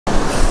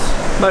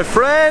My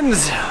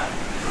friends,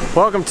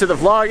 welcome to the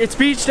vlog. It's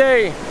beach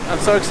day. I'm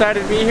so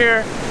excited to be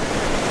here.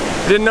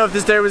 Didn't know if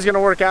this day was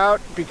gonna work out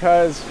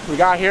because we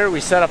got here, we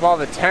set up all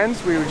the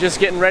tents, we were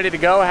just getting ready to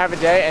go, have a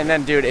day, and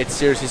then dude, it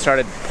seriously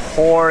started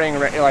pouring,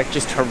 like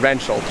just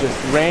torrential,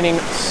 just raining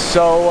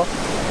so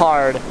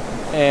hard,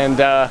 and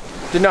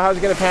didn't know how it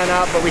was gonna pan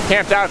out, but we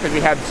camped out because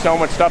we had so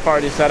much stuff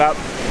already set up,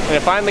 and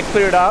it finally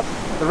cleared up.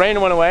 The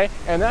rain went away,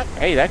 and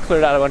that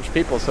cleared out a bunch of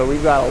people, so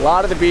we've got a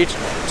lot of the beach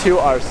to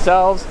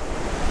ourselves.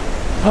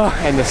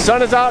 And the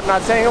sun is out,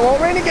 not saying it won't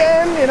rain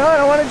again, you know, I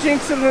don't want to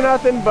jinx it or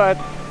nothing, but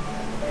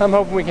I'm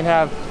hoping we can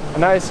have a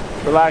nice,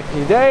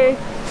 relaxing day,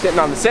 sitting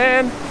on the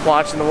sand,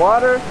 watching the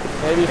water,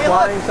 maybe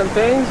flying some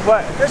things,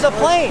 but... There's a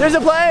plane! There's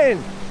a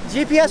plane!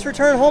 GPS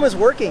return home is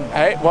working.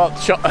 Hey, well,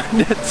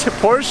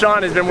 poor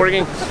Shawn has been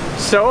working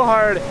so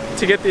hard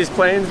to get these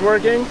planes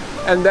working,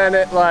 and then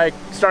it like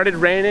started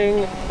raining.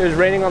 It was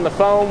raining on the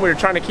foam. We were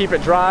trying to keep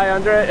it dry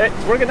under it.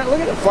 It's working.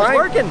 Look at it flying.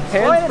 It's working.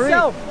 Hands free.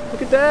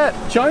 Look at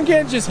that. Shawn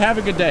can't just have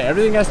a good day.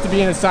 Everything has to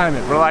be an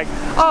assignment. We're like,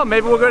 oh,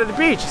 maybe we'll go to the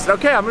beach. He said,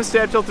 okay, I'm gonna stay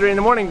up till 3 in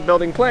the morning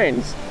building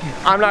planes.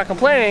 I'm not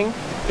complaining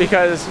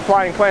because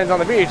flying planes on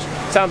the beach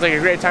sounds like a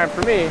great time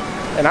for me,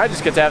 and I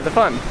just get to have the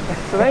fun.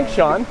 So thanks,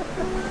 Shawn.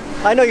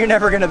 I know you're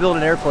never gonna build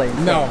an airplane.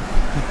 So. No.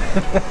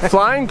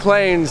 Flying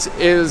planes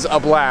is a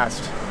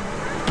blast,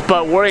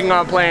 but working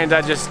on planes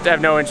I just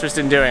have no interest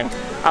in doing.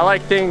 I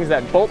like things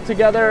that bolt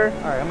together,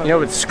 you know,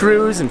 with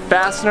screws and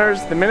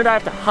fasteners. The minute I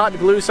have to hot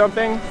glue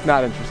something,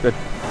 not interested.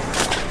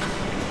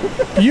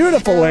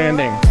 Beautiful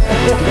landing.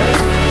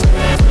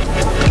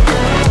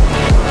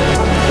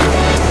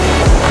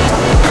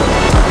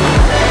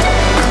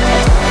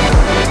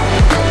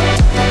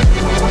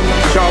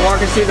 Shawn,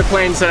 walk us through the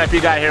plane setup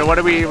you got here. What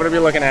are we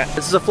looking at?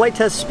 This is a Flite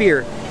Test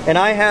spear, and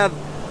I have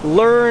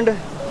learned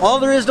all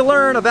there is to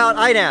learn about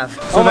iNav.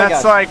 So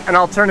that's like an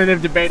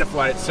alternative to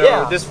Betaflight. So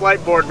yeah. This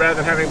flight board, rather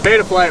than having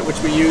Betaflight, which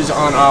we use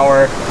on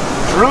our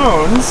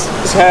drones,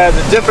 has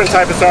a different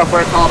type of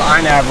software called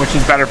iNav, which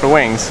is better for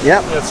wings.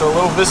 Yep. It's a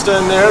little Vista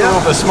in there, a little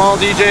bit small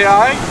DJI.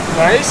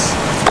 Nice.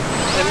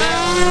 And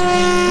then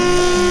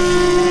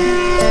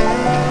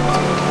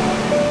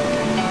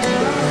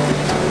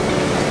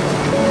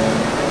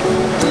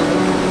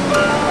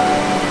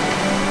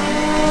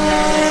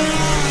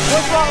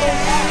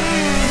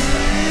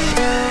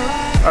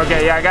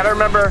okay, yeah, I gotta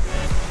remember,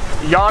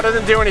 yaw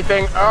doesn't do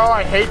anything. Oh,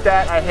 I hate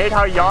that. I hate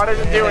how yaw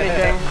doesn't do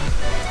anything,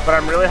 but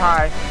I'm really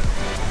high.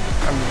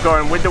 I'm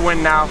going with the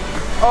wind now.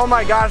 Oh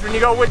my gosh, when you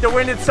go with the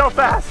wind, it's so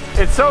fast.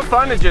 It's so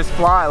fun to just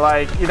fly.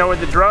 Like, you know, with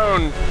the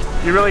drone,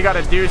 you really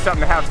gotta do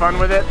something to have fun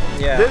with it.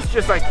 Yeah. This,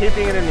 just like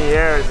keeping it in the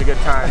air is a good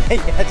time.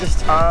 Yeah,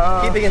 just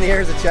keeping in the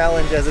air is a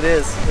challenge as it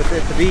is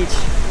at the beach.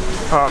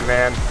 Oh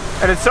man.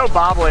 And it's so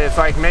bobbly, it's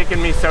like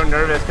making me so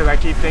nervous because I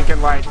keep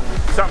thinking like,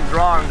 something's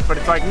wrong, but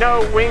it's like,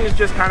 no, wings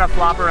just kind of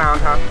flop around,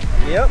 huh?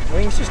 Yep,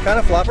 wings just kind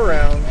of flop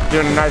around.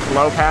 Doing a nice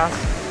low pass.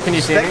 Can you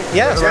see me?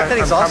 Yeah, that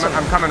thing's awesome.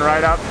 I'm coming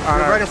right up.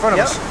 You're right in front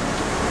of us.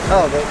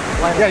 Oh,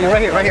 yeah, you're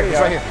right here, It's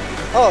right here.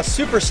 Oh,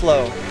 super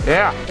slow.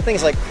 Yeah. That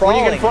thing's like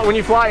crawling. When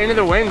you fly into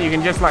the wind, you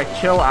can just like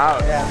chill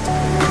out. Yeah.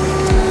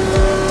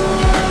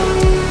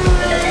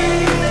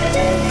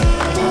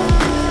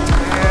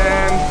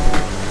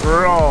 And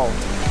roll.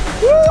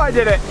 Woo, I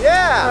did it.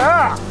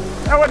 Yeah.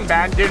 That wasn't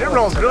bad, dude. It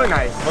rolls really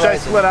nice. Should I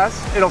split us?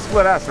 It'll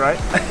split us, right?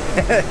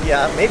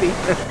 Yeah, maybe.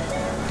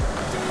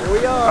 Here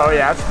we are. Oh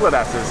yeah, it split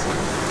S's.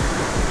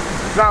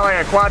 It's not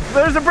like a quad.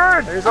 There's a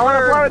bird. I want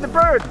to fly with the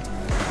bird.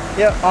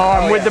 Yep. Oh,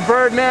 I'm with the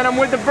bird, man. I'm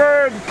with the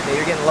bird. Yeah,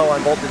 you're getting low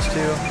on voltage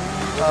too.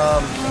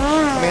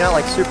 I mean, not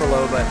like super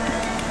low, but.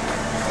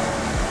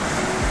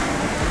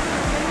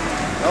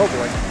 Oh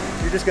boy,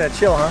 you're just gonna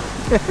chill, huh?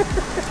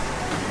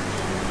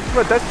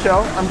 But that's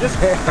chill. I'm just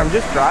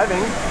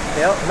driving.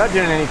 Yep. I'm not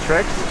doing any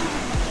tricks.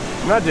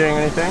 I'm not doing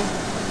anything.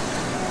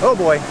 Oh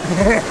boy. I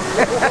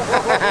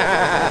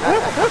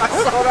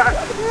saw that.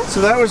 So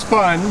that was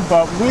fun,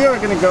 but we are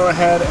going to go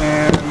ahead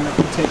and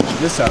take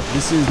this up.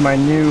 This is my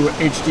new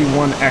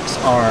HD1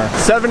 XR.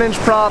 7-inch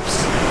props,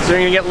 so you're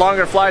going to get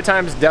longer fly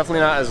times, definitely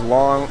not as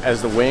long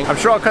as the wing. I'm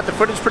sure I'll cut the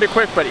footage pretty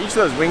quick, but each of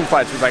those wing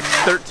flights was like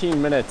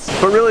 13 minutes.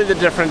 But really the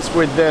difference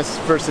with this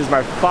versus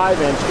my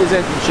 5-inch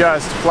isn't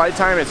just flight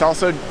time, it's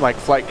also like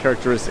flight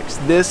characteristics.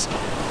 This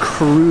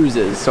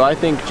cruises, so I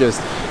think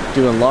just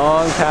doing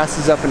long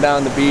passes up and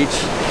down the beach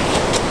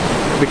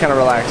will be kind of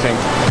relaxing.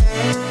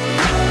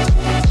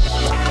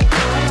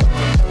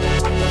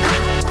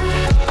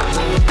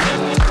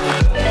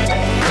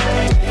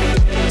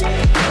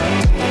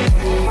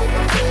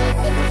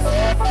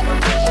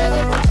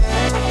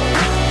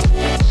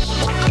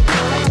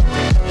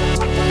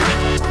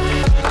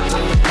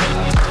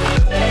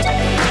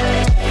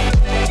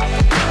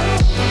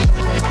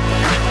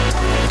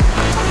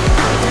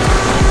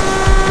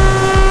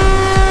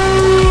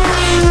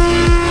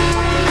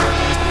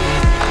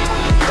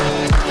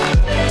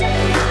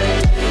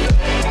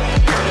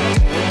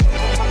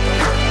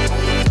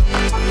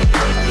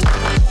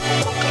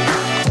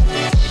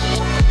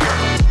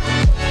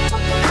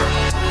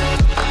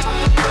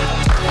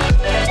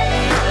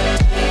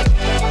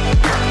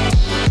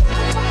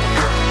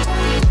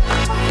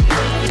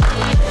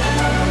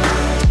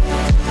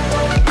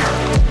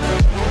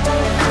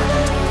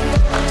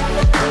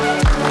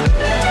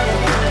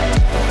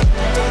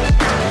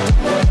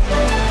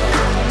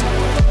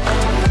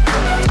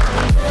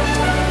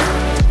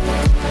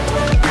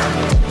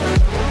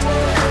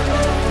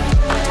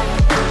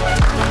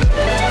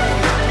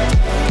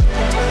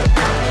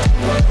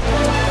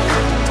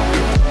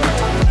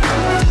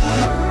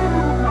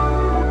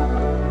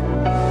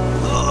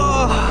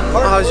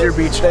 How's your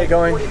beach day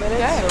going? Good.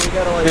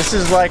 This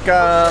is like,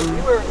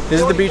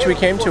 this is the beach we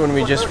came to when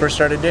we just first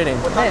started dating.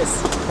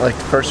 Nice. Like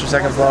the first or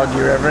second vlog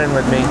you were ever in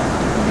with me.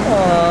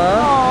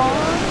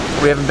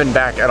 Aww. We haven't been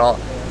back at all.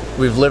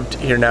 We've lived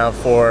here now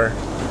for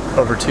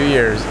over 2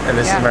 years, and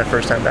this is my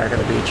first time back at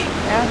the beach.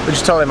 Yeah. Which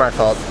is totally my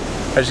fault.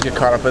 I just get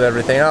caught up with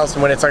everything else,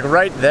 and when it's like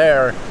right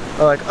there,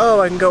 I'm like, oh,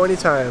 I can go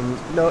anytime.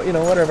 No, you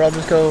know, whatever. I'll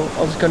just go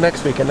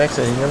next weekend, next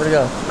day. You never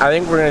go. I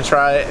think we're gonna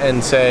try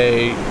and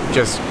say,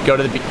 just go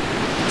to the beach.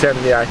 Tear to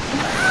the eye.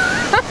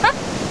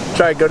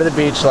 Try to go to the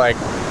beach like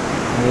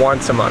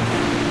once a month,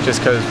 just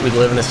because we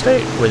live in a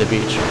state with a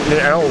beach.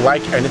 I don't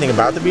like anything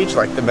about the beach,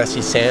 like the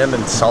messy sand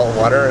and salt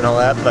water and all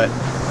that, but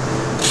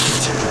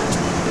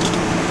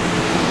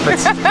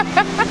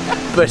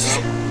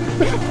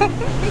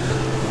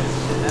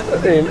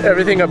I mean,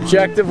 everything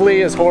objectively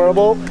is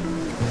horrible,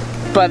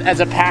 but as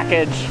a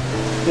package,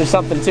 there's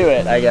something to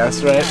it, I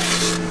guess, right?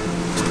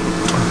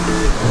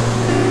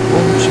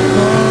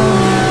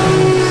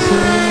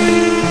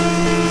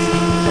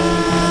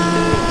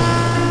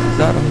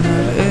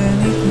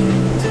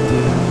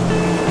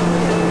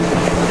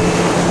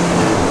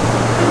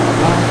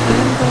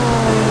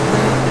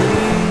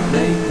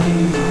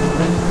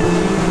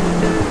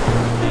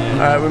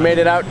 We made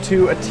it out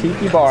to a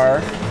tiki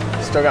bar.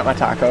 Still got my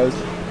tacos.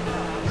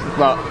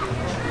 Well,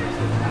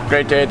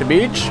 great day at the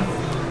beach.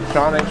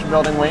 Shawn, thanks for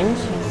building wings.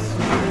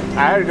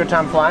 I had a good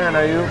time flying. I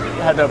know you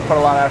had to put a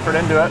lot of effort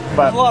into it,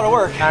 but It was a lot of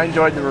work. I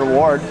enjoyed the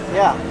reward.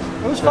 Yeah,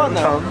 it was fun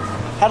though.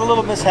 Had a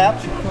little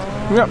mishap.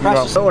 Yeah,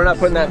 no, we're not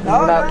putting that.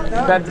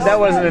 That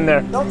wasn't in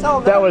there. Don't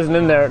tell them that wasn't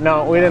in there.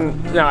 No, we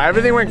didn't. No,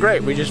 everything went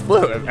great. We just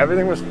flew.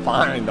 Everything was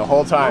fine the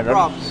whole time. No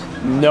problems.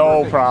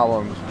 No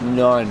problems.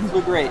 None. It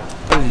was great.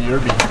 What was your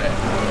beach day?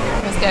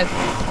 It was good.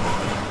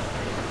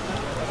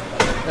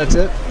 That's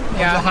it?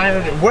 Yeah.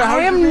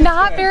 I am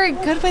not very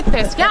good with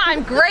this. Yeah,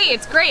 I'm great.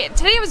 It's great.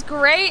 Today was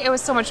great. It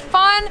was so much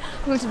fun.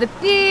 We went to the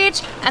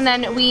beach, and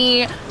then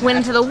we went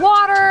into the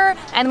water,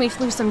 and we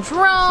flew some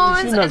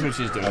drones. She knows what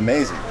she's doing.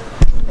 Amazing.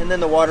 And then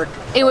the water.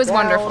 It was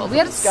wonderful. We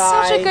had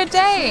such a good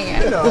day.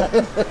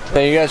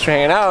 Thank you guys for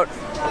hanging out.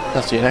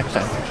 I'll see you next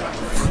time.